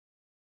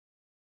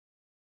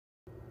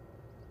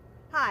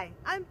Hi,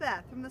 I'm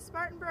Beth from the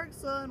Spartanburg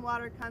Soil and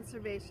Water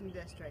Conservation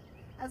District.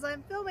 As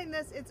I'm filming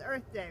this, it's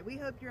Earth Day. We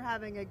hope you're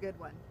having a good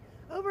one.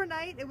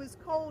 Overnight it was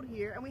cold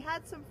here and we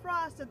had some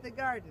frost at the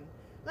garden.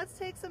 Let's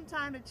take some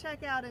time to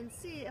check out and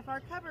see if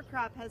our cover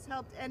crop has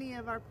helped any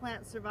of our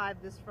plants survive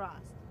this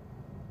frost.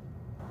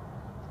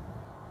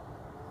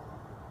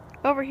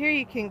 Over here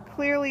you can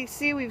clearly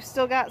see we've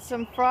still got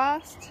some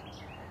frost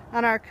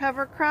on our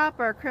cover crop,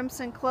 our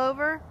crimson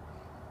clover.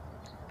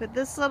 But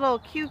this little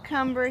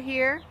cucumber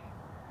here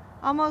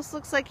almost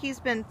looks like he's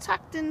been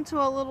tucked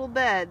into a little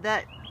bed.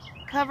 That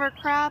cover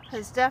crop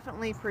has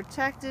definitely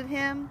protected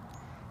him.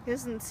 He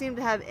doesn't seem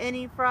to have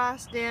any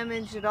frost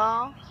damage at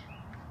all.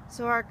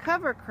 So our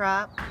cover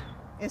crop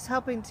is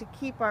helping to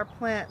keep our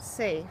plants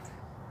safe.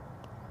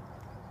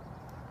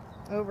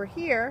 Over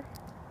here,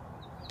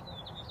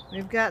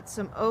 we've got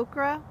some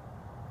okra.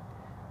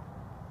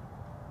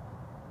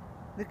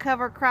 The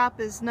cover crop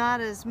is not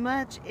as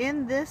much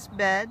in this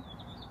bed,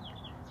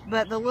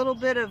 but the little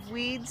bit of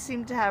weeds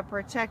seem to have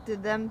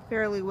protected them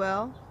fairly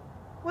well.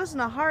 It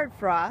wasn't a hard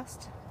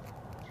frost,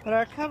 but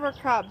our cover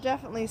crop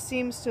definitely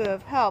seems to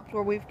have helped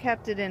where we've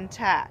kept it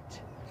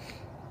intact.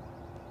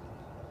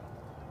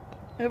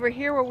 Over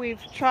here where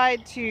we've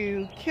tried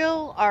to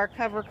kill our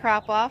cover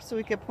crop off so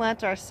we could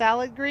plant our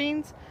salad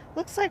greens,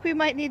 looks like we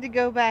might need to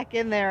go back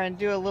in there and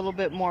do a little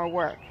bit more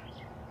work.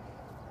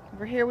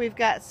 Over here we've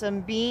got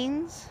some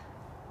beans.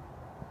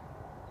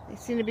 They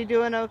seem to be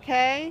doing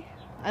okay.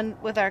 And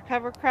with our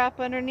cover crop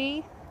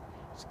underneath,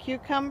 there's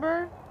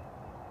cucumber,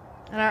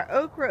 and our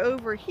okra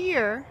over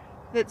here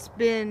that's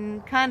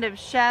been kind of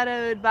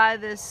shadowed by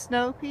this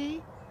snow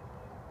pea,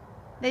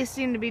 they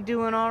seem to be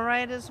doing all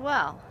right as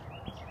well.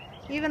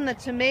 Even the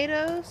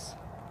tomatoes,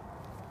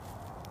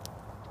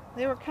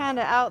 they were kind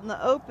of out in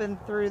the open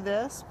through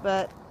this,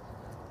 but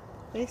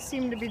they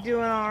seem to be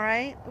doing all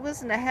right. It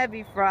wasn't a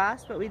heavy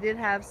frost, but we did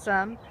have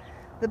some.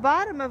 The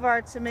bottom of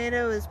our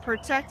tomato is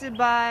protected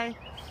by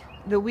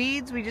the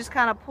weeds. We just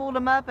kind of pulled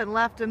them up and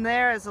left them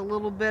there as a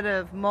little bit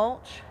of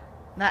mulch.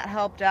 That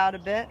helped out a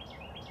bit.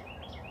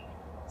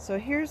 So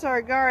here's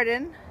our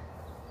garden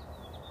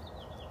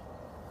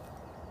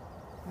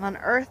on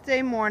Earth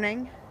Day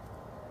morning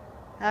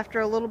after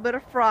a little bit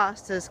of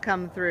frost has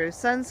come through.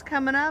 Sun's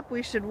coming up.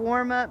 We should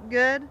warm up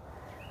good,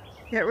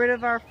 get rid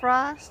of our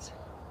frost,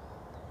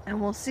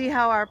 and we'll see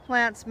how our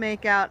plants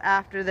make out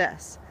after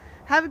this.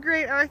 Have a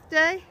great Earth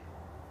Day.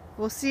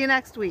 We'll see you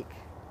next week.